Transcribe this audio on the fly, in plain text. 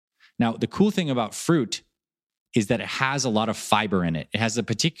Now, the cool thing about fruit is that it has a lot of fiber in it. It has a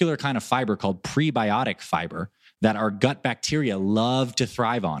particular kind of fiber called prebiotic fiber that our gut bacteria love to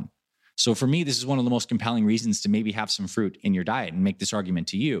thrive on. So for me, this is one of the most compelling reasons to maybe have some fruit in your diet and make this argument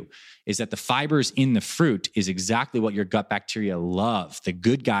to you, is that the fibers in the fruit is exactly what your gut bacteria love. The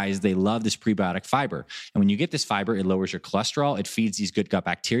good guys, they love this prebiotic fiber. And when you get this fiber, it lowers your cholesterol. It feeds these good gut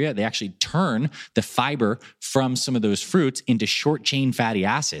bacteria. They actually turn the fiber from some of those fruits into short chain fatty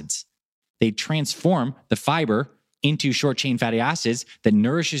acids. They transform the fiber into short chain fatty acids that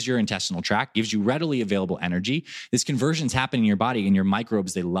nourishes your intestinal tract, gives you readily available energy. This conversion's happening in your body, and your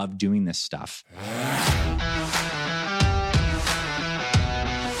microbes, they love doing this stuff.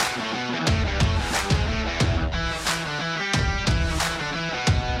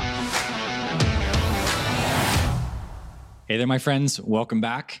 Hey there, my friends. Welcome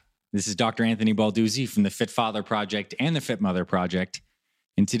back. This is Dr. Anthony Balduzzi from the Fit Father Project and the Fit Mother Project.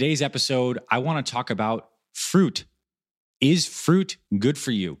 In today's episode, I want to talk about fruit. Is fruit good for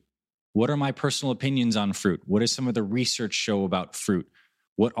you? What are my personal opinions on fruit? What does some of the research show about fruit?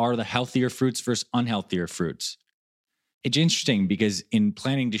 What are the healthier fruits versus unhealthier fruits? It's interesting because in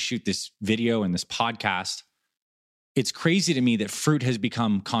planning to shoot this video and this podcast, it's crazy to me that fruit has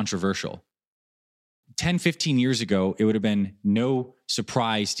become controversial. 10, 15 years ago, it would have been no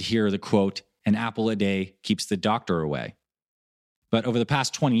surprise to hear the quote, "An apple a day keeps the doctor away." But over the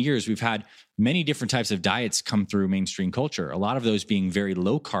past 20 years, we've had many different types of diets come through mainstream culture, a lot of those being very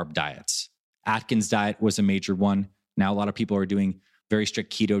low-carb diets. Atkins diet was a major one. Now a lot of people are doing very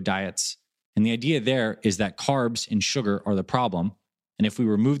strict keto diets. And the idea there is that carbs and sugar are the problem. And if we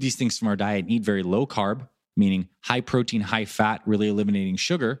remove these things from our diet and eat very low carb, meaning high protein, high fat, really eliminating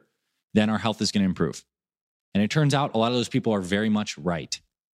sugar, then our health is going to improve. And it turns out a lot of those people are very much right.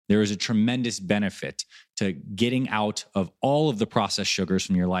 There is a tremendous benefit to getting out of all of the processed sugars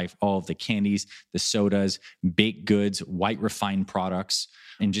from your life, all of the candies, the sodas, baked goods, white refined products,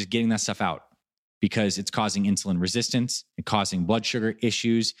 and just getting that stuff out because it's causing insulin resistance, it's causing blood sugar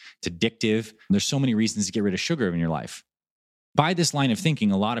issues, it's addictive. There's so many reasons to get rid of sugar in your life. By this line of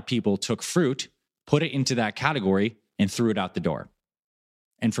thinking, a lot of people took fruit, put it into that category, and threw it out the door.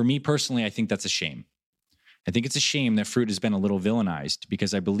 And for me personally, I think that's a shame. I think it's a shame that fruit has been a little villainized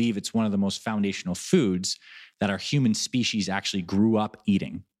because I believe it's one of the most foundational foods that our human species actually grew up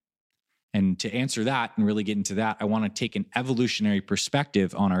eating. And to answer that and really get into that, I want to take an evolutionary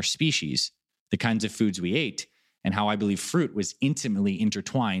perspective on our species, the kinds of foods we ate, and how I believe fruit was intimately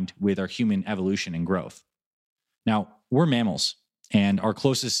intertwined with our human evolution and growth. Now, we're mammals, and our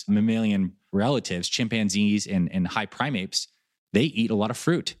closest mammalian relatives, chimpanzees and high primates, they eat a lot of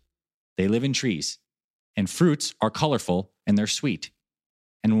fruit. They live in trees. And fruits are colorful and they're sweet.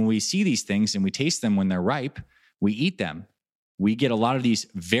 And when we see these things and we taste them when they're ripe, we eat them. We get a lot of these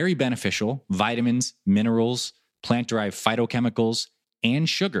very beneficial vitamins, minerals, plant-derived phytochemicals, and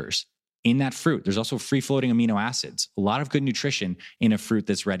sugars in that fruit. There's also free-floating amino acids, a lot of good nutrition in a fruit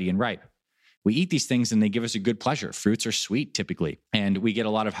that's ready and ripe. We eat these things and they give us a good pleasure. Fruits are sweet typically, and we get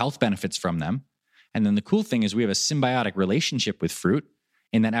a lot of health benefits from them. And then the cool thing is we have a symbiotic relationship with fruit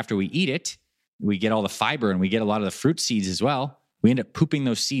in that after we eat it, we get all the fiber and we get a lot of the fruit seeds as well. We end up pooping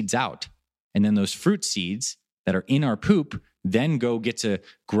those seeds out. And then those fruit seeds that are in our poop then get to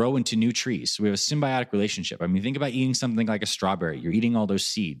grow into new trees. So we have a symbiotic relationship. I mean, think about eating something like a strawberry. You're eating all those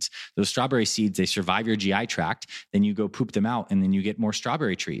seeds. Those strawberry seeds, they survive your GI tract. Then you go poop them out and then you get more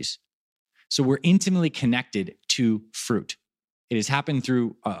strawberry trees. So we're intimately connected to fruit. It has happened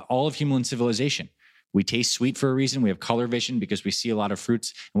through all of human civilization. We taste sweet for a reason. We have color vision because we see a lot of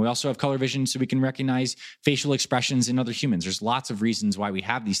fruits. And we also have color vision so we can recognize facial expressions in other humans. There's lots of reasons why we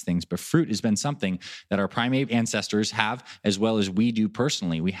have these things, but fruit has been something that our primate ancestors have as well as we do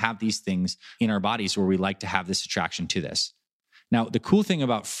personally. We have these things in our bodies where we like to have this attraction to this. Now, the cool thing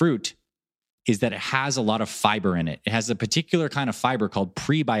about fruit is that it has a lot of fiber in it. It has a particular kind of fiber called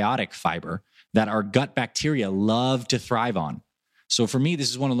prebiotic fiber that our gut bacteria love to thrive on. So for me, this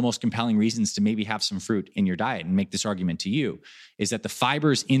is one of the most compelling reasons to maybe have some fruit in your diet and make this argument to you, is that the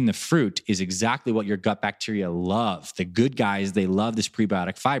fibers in the fruit is exactly what your gut bacteria love. The good guys, they love this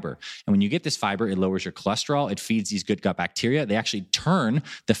prebiotic fiber. And when you get this fiber, it lowers your cholesterol. It feeds these good gut bacteria. They actually turn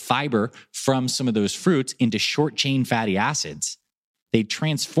the fiber from some of those fruits into short chain fatty acids. They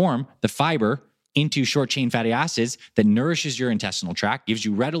transform the fiber into short chain fatty acids that nourishes your intestinal tract, gives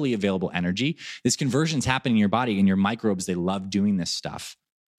you readily available energy. This conversion's happening in your body, and your microbes, they love doing this stuff.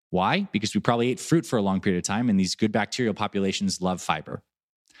 Why? Because we probably ate fruit for a long period of time, and these good bacterial populations love fiber.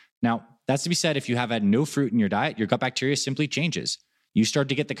 Now, that's to be said, if you have had no fruit in your diet, your gut bacteria simply changes. You start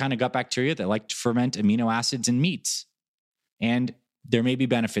to get the kind of gut bacteria that like to ferment amino acids in meats. And there may be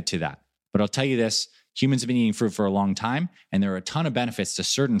benefit to that. But I'll tell you this, humans have been eating fruit for a long time, and there are a ton of benefits to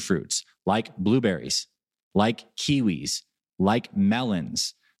certain fruits, like blueberries, like kiwis, like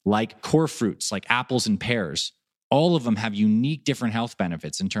melons, like core fruits, like apples and pears. All of them have unique different health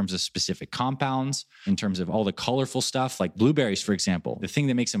benefits in terms of specific compounds, in terms of all the colorful stuff, like blueberries, for example. The thing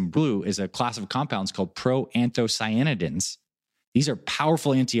that makes them blue is a class of compounds called proanthocyanidins. These are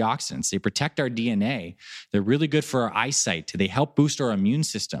powerful antioxidants. They protect our DNA. They're really good for our eyesight. They help boost our immune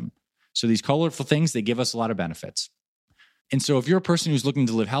system. So these colorful things, they give us a lot of benefits. And so if you're a person who's looking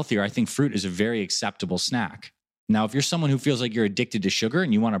to live healthier, I think fruit is a very acceptable snack. Now, if you're someone who feels like you're addicted to sugar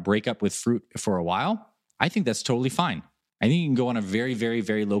and you want to break up with fruit for a while, I think that's totally fine. I think you can go on a very, very,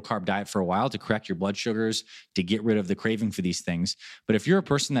 very low carb diet for a while to correct your blood sugars, to get rid of the craving for these things. But if you're a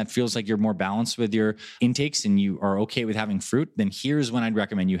person that feels like you're more balanced with your intakes and you are okay with having fruit, then here's when I'd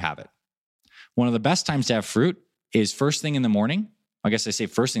recommend you have it. One of the best times to have fruit is first thing in the morning. I guess I say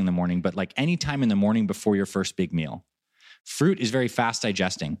first thing in the morning, but like any time in the morning before your first big meal. Fruit is very fast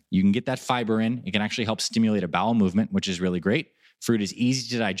digesting. You can get that fiber in. It can actually help stimulate a bowel movement, which is really great. Fruit is easy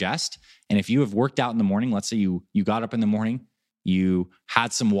to digest. And if you have worked out in the morning, let's say you got up in the morning, you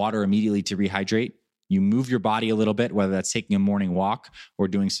had some water immediately to rehydrate, you move your body a little bit, whether that's taking a morning walk or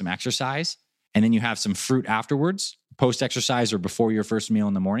doing some exercise, and then you have some fruit afterwards, post-exercise or before your first meal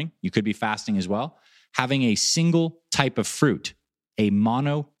in the morning. You could be fasting as well. Having a single type of fruit, a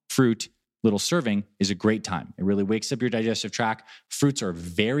mono fruit little serving, is a great time. It really wakes up your digestive tract. Fruits are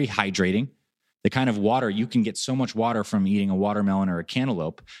very hydrating. The kind of water, you can get so much water from eating a watermelon or a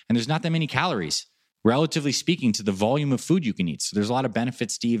cantaloupe, and there's not that many calories, relatively speaking, to the volume of food you can eat. So there's a lot of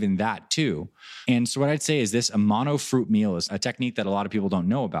benefits to even that too. And so what I'd say is this, a mono fruit meal is a technique that a lot of people don't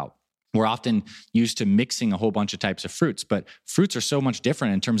know about. We're often used to mixing a whole bunch of types of fruits, but fruits are so much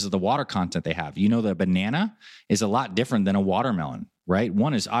different in terms of the water content they have. You know, the banana is a lot different than a watermelon, right?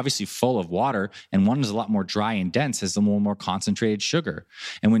 One is obviously full of water, and one is a lot more dry and dense, has a little more concentrated sugar.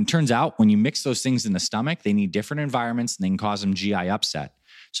 And when it turns out, when you mix those things in the stomach, they need different environments and they can cause them GI upset.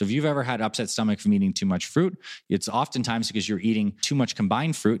 So if you've ever had upset stomach from eating too much fruit, it's oftentimes because you're eating too much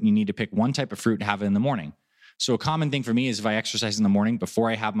combined fruit and you need to pick one type of fruit to have it in the morning. So a common thing for me is if I exercise in the morning, before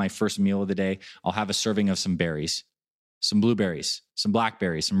I have my first meal of the day, I'll have a serving of some berries, some blueberries, some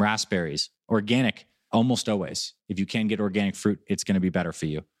blackberries, some raspberries, organic, almost always. If you can get organic fruit, it's going to be better for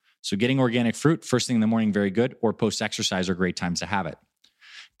you. So getting organic fruit first thing in the morning, very good, or post-exercise are great times to have it.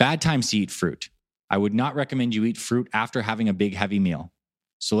 Bad times to eat fruit. I would not recommend you eat fruit after having a big, heavy meal.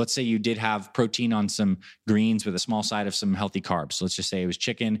 So let's say you did have protein on some greens with a small side of some healthy carbs. So let's just say it was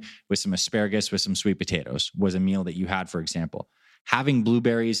chicken with some asparagus with some sweet potatoes was a meal that you had, for example. Having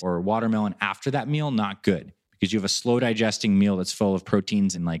blueberries or watermelon after that meal, not good, because you have a slow digesting meal that's full of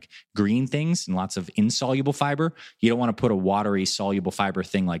proteins and like green things and lots of insoluble fiber. You don't want to put a watery soluble fiber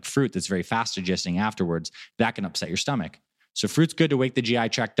thing like fruit that's very fast digesting afterwards. That can upset your stomach. So fruit's good to wake the GI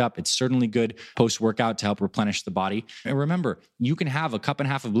tract up. It's certainly good post-workout to help replenish the body. And remember, you can have a cup and a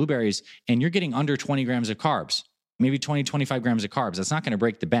half of blueberries and you're getting under 20 grams of carbs, maybe 20, 25 grams of carbs. That's not going to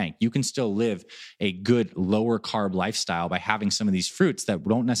break the bank. You can still live a good lower carb lifestyle by having some of these fruits that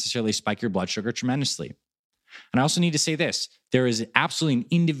don't necessarily spike your blood sugar tremendously. And I also need to say this, there is absolutely an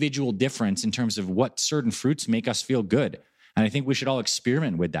individual difference in terms of what certain fruits make us feel good. And I think we should all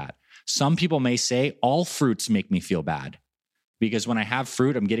experiment with that. Some people may say all fruits make me feel bad, because when I have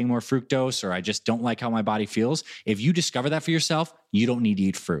fruit, I'm getting more fructose, or I just don't like how my body feels. If you discover that for yourself, you don't need to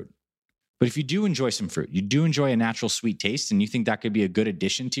eat fruit. But if you do enjoy some fruit, you do enjoy a natural sweet taste, and you think that could be a good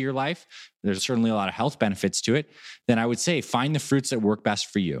addition to your life, there's certainly a lot of health benefits to it, then I would say find the fruits that work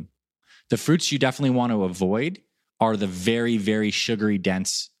best for you. The fruits you definitely want to avoid are the very, very sugary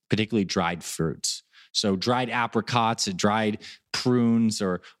dense, particularly dried fruits. So dried apricots, dried prunes,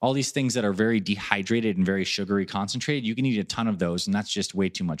 or all these things that are very dehydrated and very sugary concentrated, you can eat a ton of those, and that's just way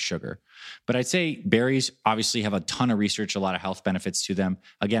too much sugar. But I'd say berries obviously have a ton of research, a lot of health benefits to them.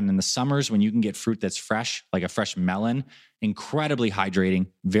 Again, in the summers when you can get fruit that's fresh, like a fresh melon, incredibly hydrating,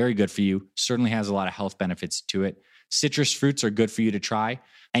 very good for you, certainly has a lot of health benefits to it. Citrus fruits are good for you to try.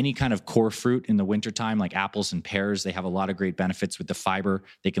 Any kind of core fruit in the wintertime, like apples and pears, they have a lot of great benefits with the fiber.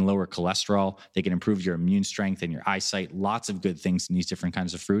 They can lower cholesterol. They can improve your immune strength and your eyesight. Lots of good things in these different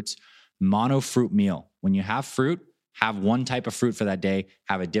kinds of fruits. Mono fruit meal. When you have fruit, have one type of fruit for that day,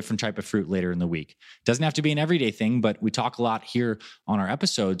 have a different type of fruit later in the week. Doesn't have to be an everyday thing, but we talk a lot here on our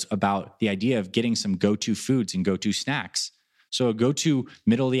episodes about the idea of getting some go-to foods and go-to snacks. So a go-to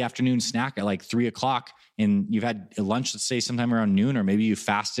middle of the afternoon snack at like 3 o'clock, and you've had a lunch, let's say sometime around noon, or maybe you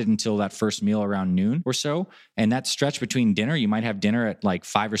fasted until that first meal around noon or so. And that stretch between dinner, you might have dinner at like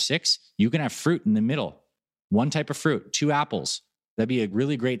 5 or 6. You can have fruit in the middle, one type of fruit, 2 apples, That'd be a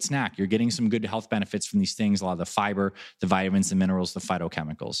really great snack. You're getting some good health benefits from these things, a lot of the fiber, the vitamins, the minerals, the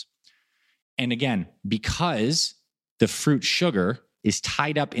phytochemicals. And again, because the fruit sugar is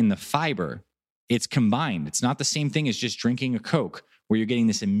tied up in the fiber, it's combined. It's not the same thing as just drinking a Coke, where you're getting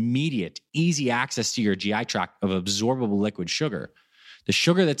this immediate, easy access to your GI tract of absorbable liquid sugar. The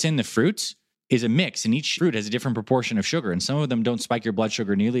sugar that's in the fruits is a mix, and each fruit has a different proportion of sugar, and some of them don't spike your blood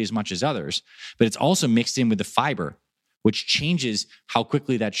sugar nearly as much as others, but it's also mixed in with the fiber, which changes how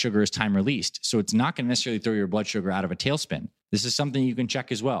quickly that sugar is time released. So it's not going to necessarily throw your blood sugar out of a tailspin. This is something you can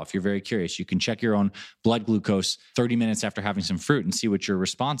check as well. If you're very curious, you can check your own blood glucose 30 minutes after having some fruit and see what your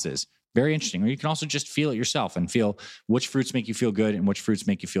response is. Very interesting. Or you can also just feel it yourself and feel which fruits make you feel good and which fruits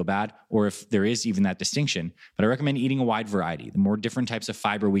make you feel bad, or if there is even that distinction. But I recommend eating a wide variety. The more different types of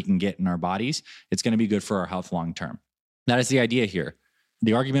fiber we can get in our bodies, it's going to be good for our health long term. That is the idea here.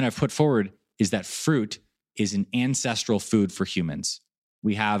 The argument I've put forward is that fruit is an ancestral food for humans.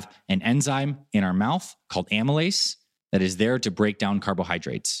 We have an enzyme in our mouth called amylase that is there to break down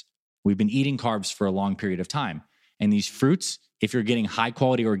carbohydrates. We've been eating carbs for a long period of time. And these fruits, if you're getting high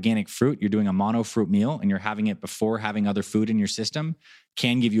quality organic fruit, you're doing a mono fruit meal and you're having it before having other food in your system,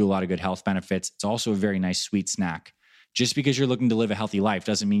 can give you a lot of good health benefits. It's also a very nice sweet snack. Just because you're looking to live a healthy life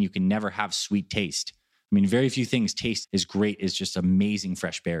doesn't mean you can never have sweet taste. I mean, very few things taste as great as just amazing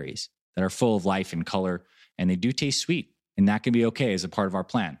fresh berries that are full of life and color, and they do taste sweet. And that can be okay as a part of our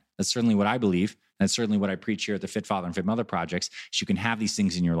plan. That's certainly what I believe. That's certainly what I preach here at the Fit Father and Fit Mother projects, is you can have these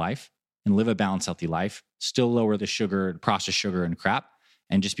things in your life and live a balanced, healthy life, still lower the sugar, processed sugar and crap,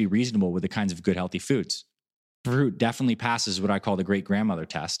 and just be reasonable with the kinds of good, healthy foods. Fruit definitely passes what I call the great grandmother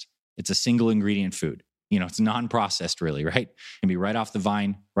test. It's a single ingredient food. It's non-processed really, right? It can be right off the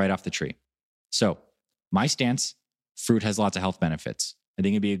vine, right off the tree. So my stance, fruit has lots of health benefits. I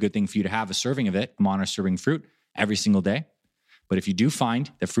think it'd be a good thing for you to have a serving of it. I'm on a serving fruit every single day. But if you do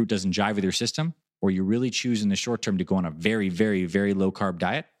find that fruit doesn't jive with your system, or you really choose in the short term to go on a very, very, very low carb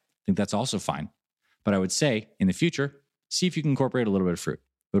diet, I think that's also fine. But I would say in the future, see if you can incorporate a little bit of fruit.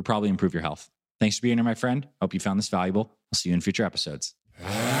 It would probably improve your health. Thanks for being here, my friend. Hope you found this valuable. I'll see you in future episodes.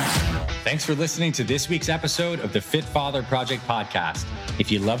 Thanks for listening to this week's episode of the Fit Father Project podcast.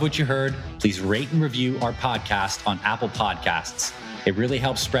 If you love what you heard, please rate and review our podcast on Apple Podcasts. It really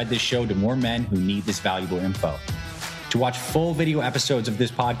helps spread this show to more men who need this valuable info. To watch full video episodes of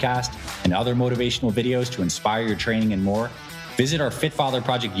this podcast and other motivational videos to inspire your training and more, visit our Fit Father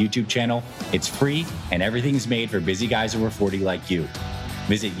Project YouTube channel. It's free and everything's made for busy guys over 40 like you.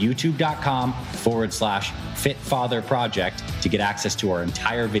 Visit youtube.com/Fit Father Project to get access to our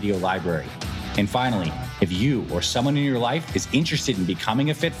entire video library. And finally, if you or someone in your life is interested in becoming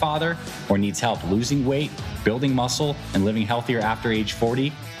a fit father or needs help losing weight, building muscle, and living healthier after age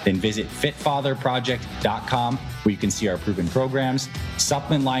 40, then visit fitfatherproject.com, where you can see our proven programs,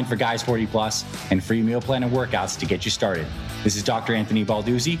 supplement line for guys 40 plus, and free meal plan and workouts to get you started. This is Dr. Anthony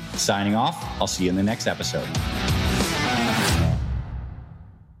Balduzzi signing off. I'll see you in the next episode.